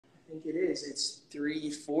think it is. It's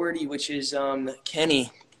 3:40, which is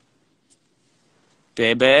Kenny.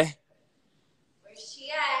 Baby. Where's she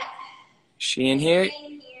at? She in here?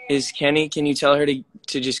 Is Kenny? Can you tell her to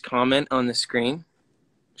just comment on the screen?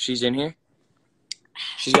 She's in here.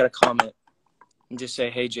 She's got to comment and just say,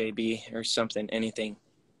 "Hey JB" or something, anything,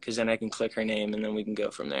 because then I can click her name and then we can go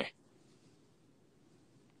from there.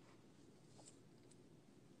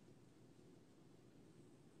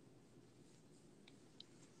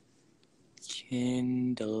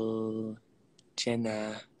 Kendall,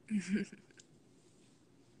 Jenna.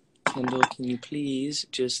 Kendall, can you please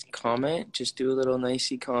just comment? Just do a little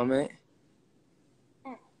nicey comment.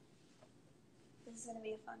 This is going to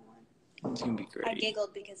be a fun one. It's going to be great. I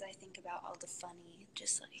giggled because I think about all the funny,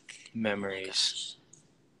 just like... memories.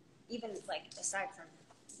 Even like aside from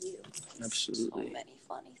you. Absolutely. So many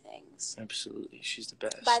funny things. Absolutely. She's the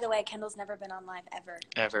best. By the way, Kendall's never been on live ever.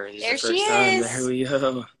 Ever. This There is the first she time. is. There we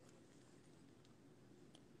go.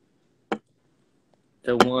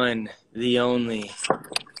 The one, the only,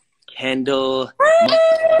 Kendall.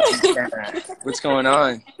 What's going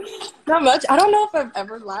on? Not much. I don't know if I've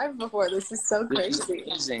ever live before. This is so This is crazy.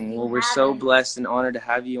 amazing. Well, we're so blessed and honored to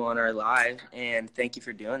have you on our live, and thank you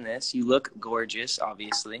for doing this. You look gorgeous,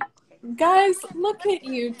 obviously. Guys, look at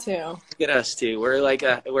you two. Look at us too. We're like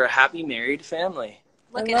we're a happy married family.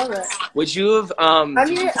 Look I at love us. it. Would you have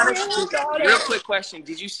daughter. real quick question?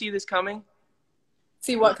 Did you see this coming?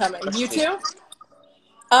 See what coming? You two?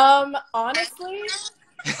 Honestly,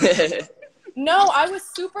 no, I was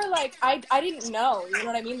super like, I didn't know, you know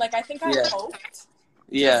what I mean? Like, I think I hoped.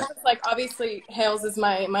 Yeah. Like, obviously, Hales is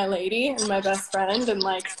my lady and my best friend, and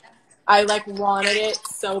like, I like wanted it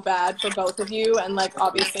so bad for both of you, and like,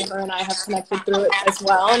 obviously her and I have connected through it as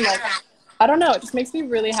well, and like, I don't know, it just makes me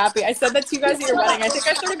really happy. I said that to you guys at your wedding. I think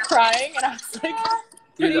I started crying, and I was like,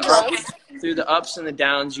 through the ups and the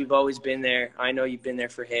downs, you've always been there. I know you've been there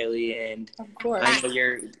for Hailey, and of course. I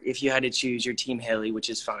know if you had to choose, your team Hailey, which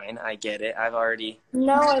is fine. I get it. I've already.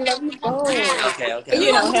 No, I love you both. Okay.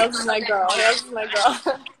 You know, Hales is my girl. Hales is my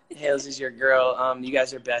girl. Hales is your girl. You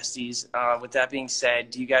guys are besties. With that being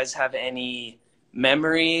said, do you guys have any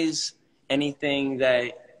memories? Anything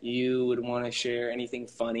that you would want to share? Anything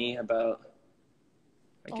funny about?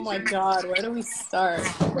 Like, oh my God, where do we start?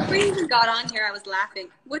 Before we even got on here, I was laughing.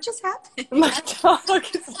 What just happened? My dog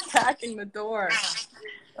is attacking the door.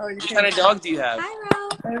 Oh, what kind of dog do you have? Hi, Ro.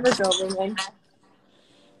 I have a Doberman.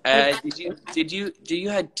 Do you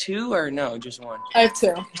had two or no, just one? I have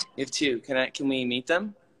two. You have two. Can we meet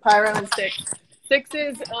them? Pyro and Six. Six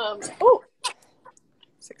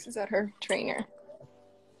is at her trainer.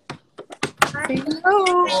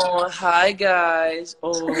 Oh, hi guys.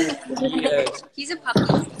 Oh, yes. He's a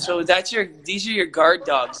puppy. So these are your guard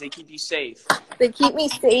dogs. They keep you safe. They keep me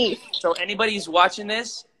safe. So anybody who's watching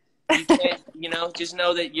this, you can't, just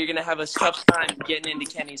know that you're gonna have a tough time getting into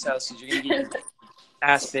Kenny's house because you're gonna get your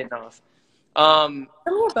ass bitten off. Come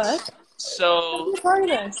here, bud. So Part of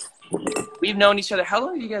this. we've known each other. How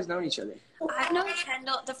long have you guys known each other? I've known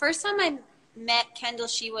Kendall. The first time I met Kendall,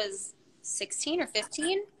 she was 16 or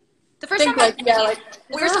 15. The first time I met you,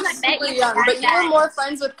 young, but you were more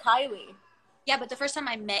friends with Kylie. Yeah, but the first time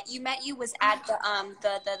I met you was at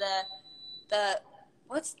the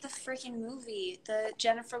what's the freaking movie? The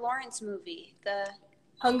Jennifer Lawrence movie, the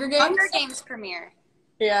Hunger Games premiere.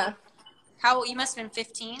 Yeah. How you must have been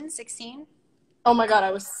 15, 16? Oh my God, I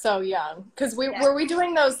was so young. Cause were we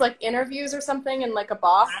doing those like interviews or something in like a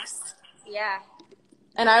box? Yeah.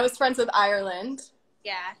 And I was friends with Ireland.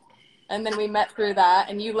 Yeah. And then we met through that,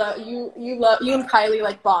 and you and Kylie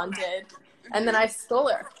like bonded, and then I stole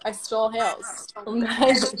her. I stole Hales.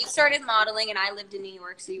 You started modeling, and I lived in New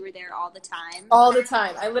York, so you were there all the time. All the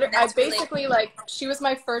time. I basically like, she was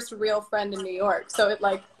my first real friend in New York. So it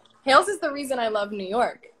like, Hales is the reason I love New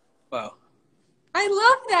York. Wow. I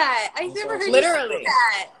love that. I've never heard Literally. you say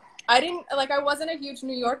that. I wasn't a huge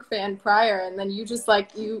New York fan prior, and then you just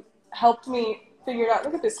like, you helped me figure it out.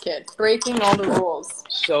 Look at this kid, breaking all the rules.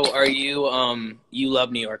 So are you, you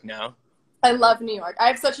love New York now? I love New York. I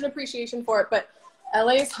have such an appreciation for it, but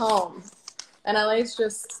LA's home, and LA's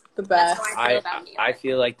just the best. That's how I feel about New York. I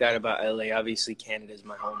feel like that about LA. Obviously, Canada's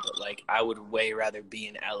my home, but like I would way rather be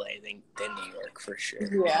in LA than New York for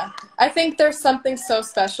sure. Yeah, I think there's something so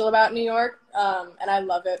special about New York, and I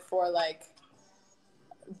love it for like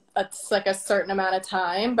it's like a certain amount of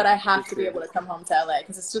time, but I have to be able to come home to LA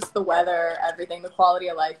because it's just the weather, everything, the quality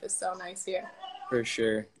of life is so nice here. For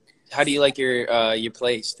sure. How do you like your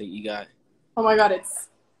place that you got? Oh my God, it's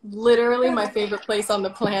literally my favorite place on the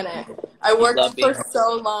planet. I worked for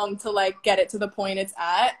so long to like get it to the point it's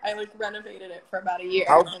at. I like renovated it for about a year.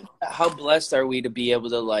 How blessed are we to be able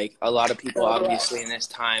to, like, a lot of people obviously in this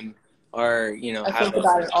time are, you know, think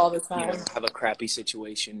about it all the time. You know, have a crappy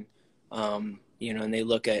situation, you know, and they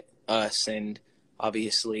look at us, and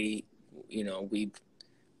obviously, you know, we've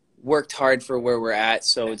worked hard for where we're at,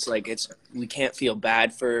 so it's like we can't feel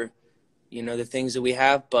bad for, you know, the things that we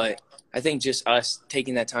have, but I think just us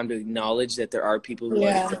taking that time to acknowledge that there are people who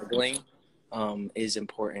are struggling is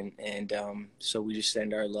important, and so we just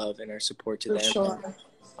send our love and our support to them. Sure.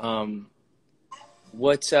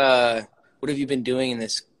 What have you been doing in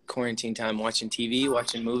this quarantine time? Watching TV,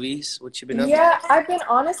 watching movies? What you been up to? Yeah, I've been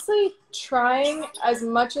honestly trying as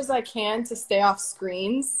much as I can to stay off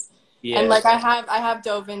screens. Yeah. And like I have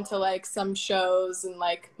dove into like some shows and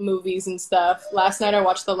like movies and stuff. Last night I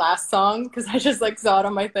watched The Last Song because I just like saw it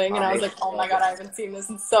on my thing and I was like, oh my god, I haven't seen this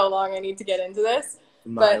in so long. I need to get into this.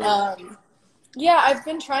 But yeah, I've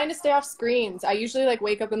been trying to stay off screens. I usually like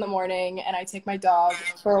wake up in the morning and I take my dog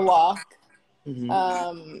for a walk.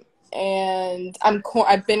 And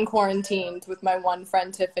I've been quarantined with my one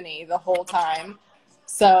friend Tiffany the whole time.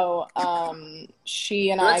 So she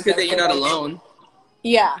and I. That's good that you're not alone.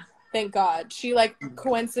 Yeah. Thank God. She, like,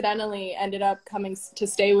 coincidentally ended up coming to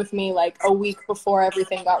stay with me, like, a week before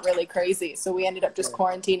everything got really crazy. So we ended up just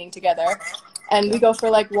quarantining together. And we go for,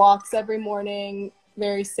 like, walks every morning,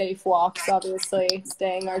 very safe walks, obviously,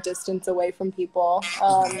 staying our distance away from people.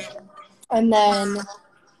 And then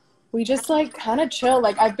we just, like, kind of chill.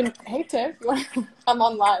 Like, I've been – hey, Tiff. I'm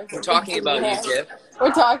on live. We're talking about you, Tiff.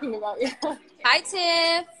 We're talking about you. Hi,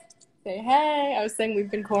 Tiff. Say hey. I was saying we've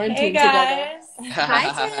been quarantined together.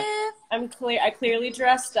 Hi, Tiff. I clearly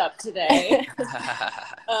dressed up today.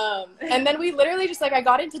 And then we literally just like I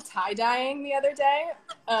got into tie-dyeing the other day.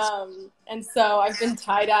 And so I've been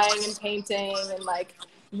tie-dyeing and painting and like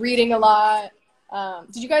reading a lot.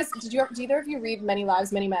 Did either of you read Many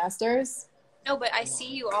Lives, Many Masters? No, but I see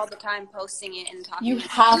you all the time posting it and talking. You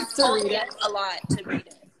have to read it a lot to read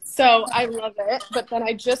it. So I love it. But then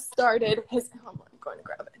I just started I'm going to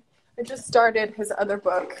grab it. I just started his other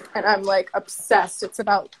book, and I'm, like, obsessed. It's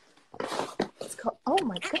called, oh,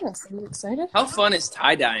 my goodness. Are you excited? How fun is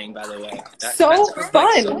tie-dyeing, by the way? That's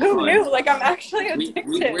fun. Who knew? Like, I'm actually addicted.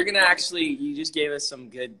 We're going to actually, you just gave us some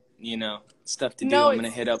good, you know, stuff to do. I'm going to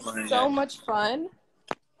hit up on it. So much fun.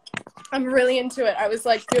 I'm really into it. I was,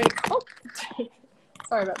 like, doing,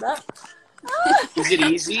 sorry about that. Is it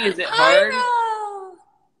easy? Is it hard?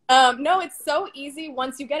 No, it's so easy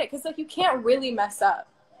once you get it, because, like, you can't really mess up.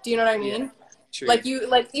 Do you know what I mean? Yeah, true. Like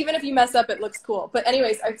even if you mess up, it looks cool. But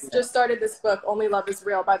anyways, I just started this book, Only Love Is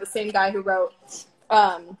Real, by the same guy who wrote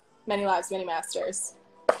Many Lives, Many Masters.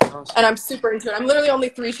 Awesome. And I'm super into it. I'm literally only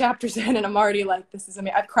 3 chapters in, and I'm already like, this is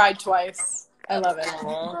amazing. I've cried twice. I love it.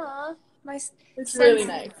 Aww. It's really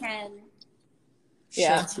nice.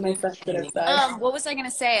 Yeah, what was I gonna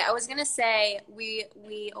say? I was gonna say we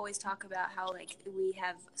always talk about how like we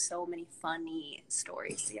have so many funny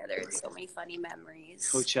stories together and so many funny memories.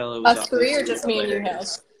 Coachella was us 3 or just me and you, Hale?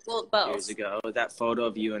 Well, both. Years ago, that photo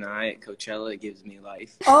of you and I at Coachella gives me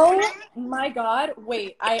life. Oh my God!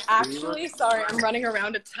 Wait, sorry, I'm running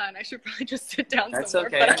around a ton. I should probably just sit down somewhere.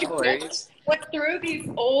 That's okay. No worries. Went through these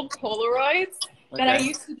old Polaroids that I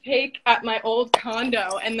used to take at my old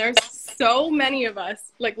condo, and there's so many of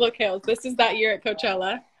us. Like, look, Hales, this is that year at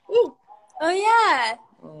Coachella. Ooh. Oh, yeah.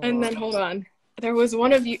 And then, hold on. There was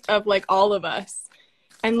one of like, all of us.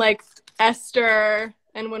 And, like, Esther,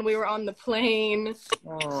 and when we were on the plane.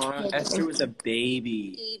 Oh, Esther was a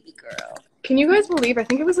baby. Baby girl. Can you guys believe, I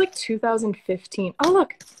think it was, like, 2015. Oh,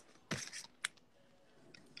 look.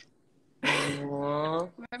 Aww.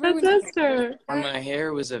 That's Esther. My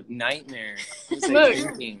hair was a nightmare. It was like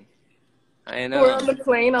drinking. I know. We're on the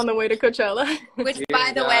plane on the way to Coachella. Which,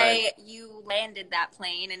 by the way, you landed that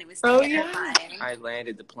plane, and it was terrifying. Yeah. I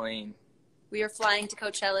landed the plane. We were flying to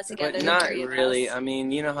Coachella together. But not really. I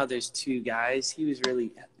mean, you know how there's 2 guys? He was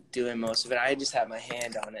really doing most of it. I just had my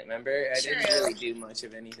hand on it, remember? I didn't really do much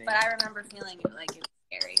of anything. But I remember feeling like it was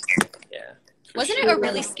scary. Yeah. Wasn't it a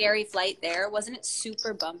really scary flight there? Wasn't it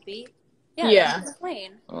super bumpy? Yeah. The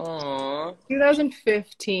plane. Aww.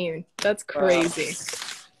 2015. That's crazy.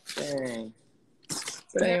 Dang.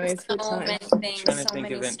 But anyways, so many things, trying to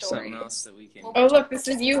think of something else that we can. Oh, look, this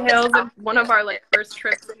is you, Hales, and one of our like first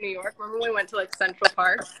trips in New York. Remember when we went to like Central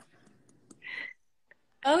Park?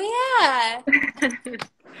 Oh yeah.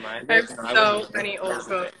 I have so many old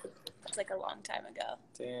photos. It's like a long time ago.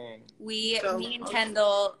 Dang. Me and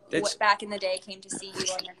Kendall back in the day came to see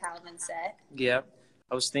you on your Calvin set. Yep.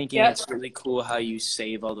 I was thinking it's really cool how you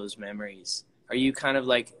save all those memories. Are you kind of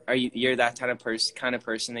like, you're that kind of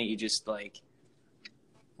person that you just like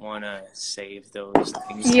want to save those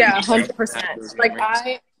things? Yeah, for yourself, 100%. Like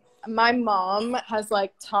memories? my mom has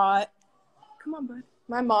like taught, come on, bud.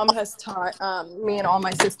 My mom has taught me and all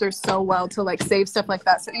my sisters so well to like save stuff like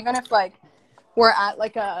that. So even if like we're at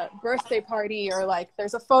like a birthday party or like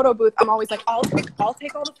there's a photo booth, I'm always like, I'll take all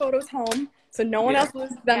the photos home so no one else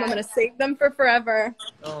loses them. I'm gonna save them for forever.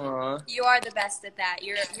 Aww. You are the best at that.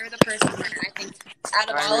 You're the person that I think out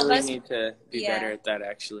of all really of us. need to be better at that,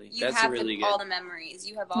 actually. You That's have really good. all the memories.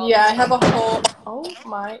 You have all. Yeah, I have a whole. Oh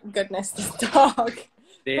my goodness, this dog.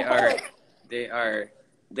 They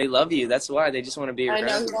love you. That's why they just want to be around. I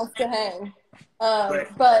know he wants to hang.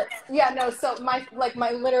 But yeah, no. So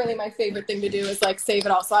literally my favorite thing to do is like save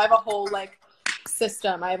it all. So I have a whole like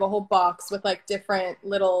system. I have a whole box with like different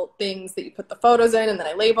little things that you put the photos in, and then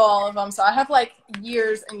I label all of them. So I have like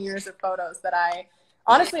years and years of photos that I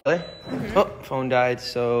honestly. Oh, phone died.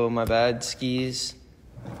 So my bad. Skis.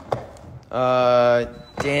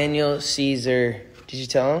 Daniel Caesar. Did you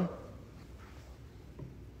tell him?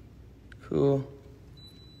 Cool.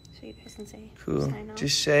 So you guys can say. Cool.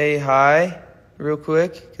 Just say hi real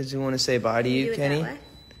quick because we want to say bye to you, Kenny.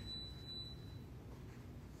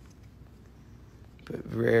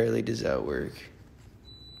 But rarely does that work.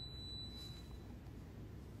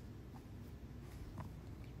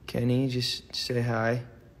 Kenny, just say hi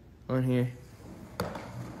on here.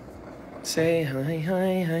 Say hi,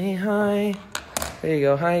 hi, hi, hi. There you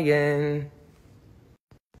go. Hi again.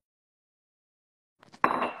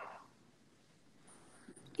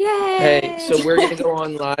 Yay! Hey, so we're going to go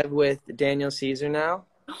on live with Daniel Caesar now.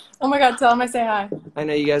 Oh my God, tell him I say hi. I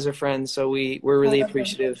know you guys are friends, so we're really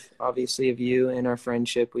appreciative, obviously, of you and our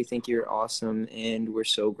friendship. We think you're awesome, and we're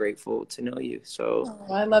so grateful to know you. So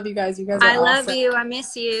I love you guys. You guys are awesome. I love you. I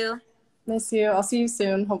miss you. Miss you. I'll see you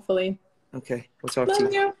soon, hopefully. okay, we'll talk to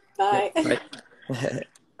Love you. Bye. Yeah, bye.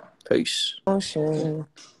 Peace. Motion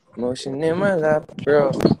in my lap,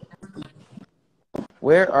 bro.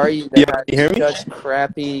 Where are you? You hear me? Such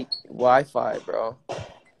crappy Wi-Fi, bro.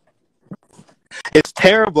 It's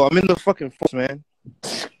terrible. I'm in the fucking force, man.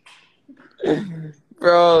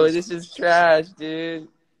 Bro, this is trash, dude.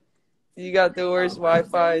 You got the worst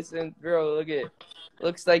Wi-Fi since, bro. Look at,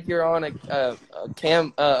 looks like you're on a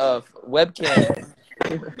webcam.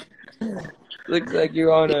 Looks like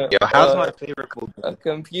you're on How's my favorite movie? a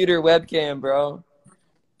computer webcam, bro.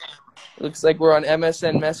 Looks like we're on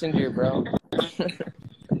MSN Messenger, bro.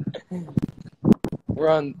 we're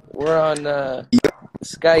on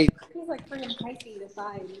Skype. He's like freaking pricey to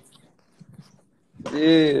find.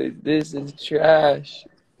 Dude, this is trash.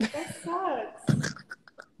 That sucks.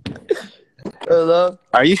 Hello?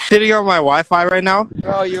 Are you shitting on my Wi-Fi right now?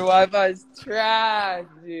 Bro, your Wi-Fi is trash,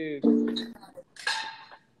 dude.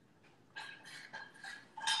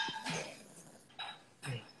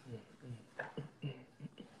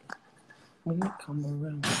 When you come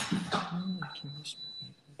around,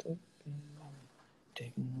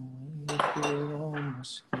 taking away the fear on my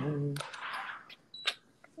skin.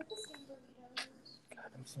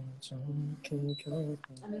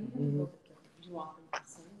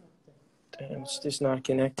 Damn, it's just not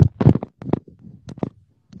connected.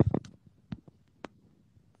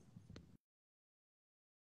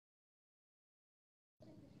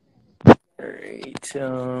 Alright,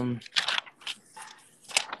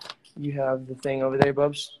 you have the thing over there,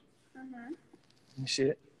 Bubs? You see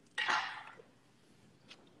it?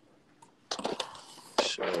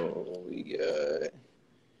 So we got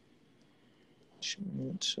 2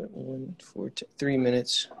 minutes, 3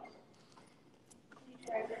 minutes.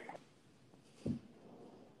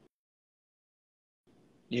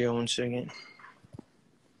 Yeah, 1 second.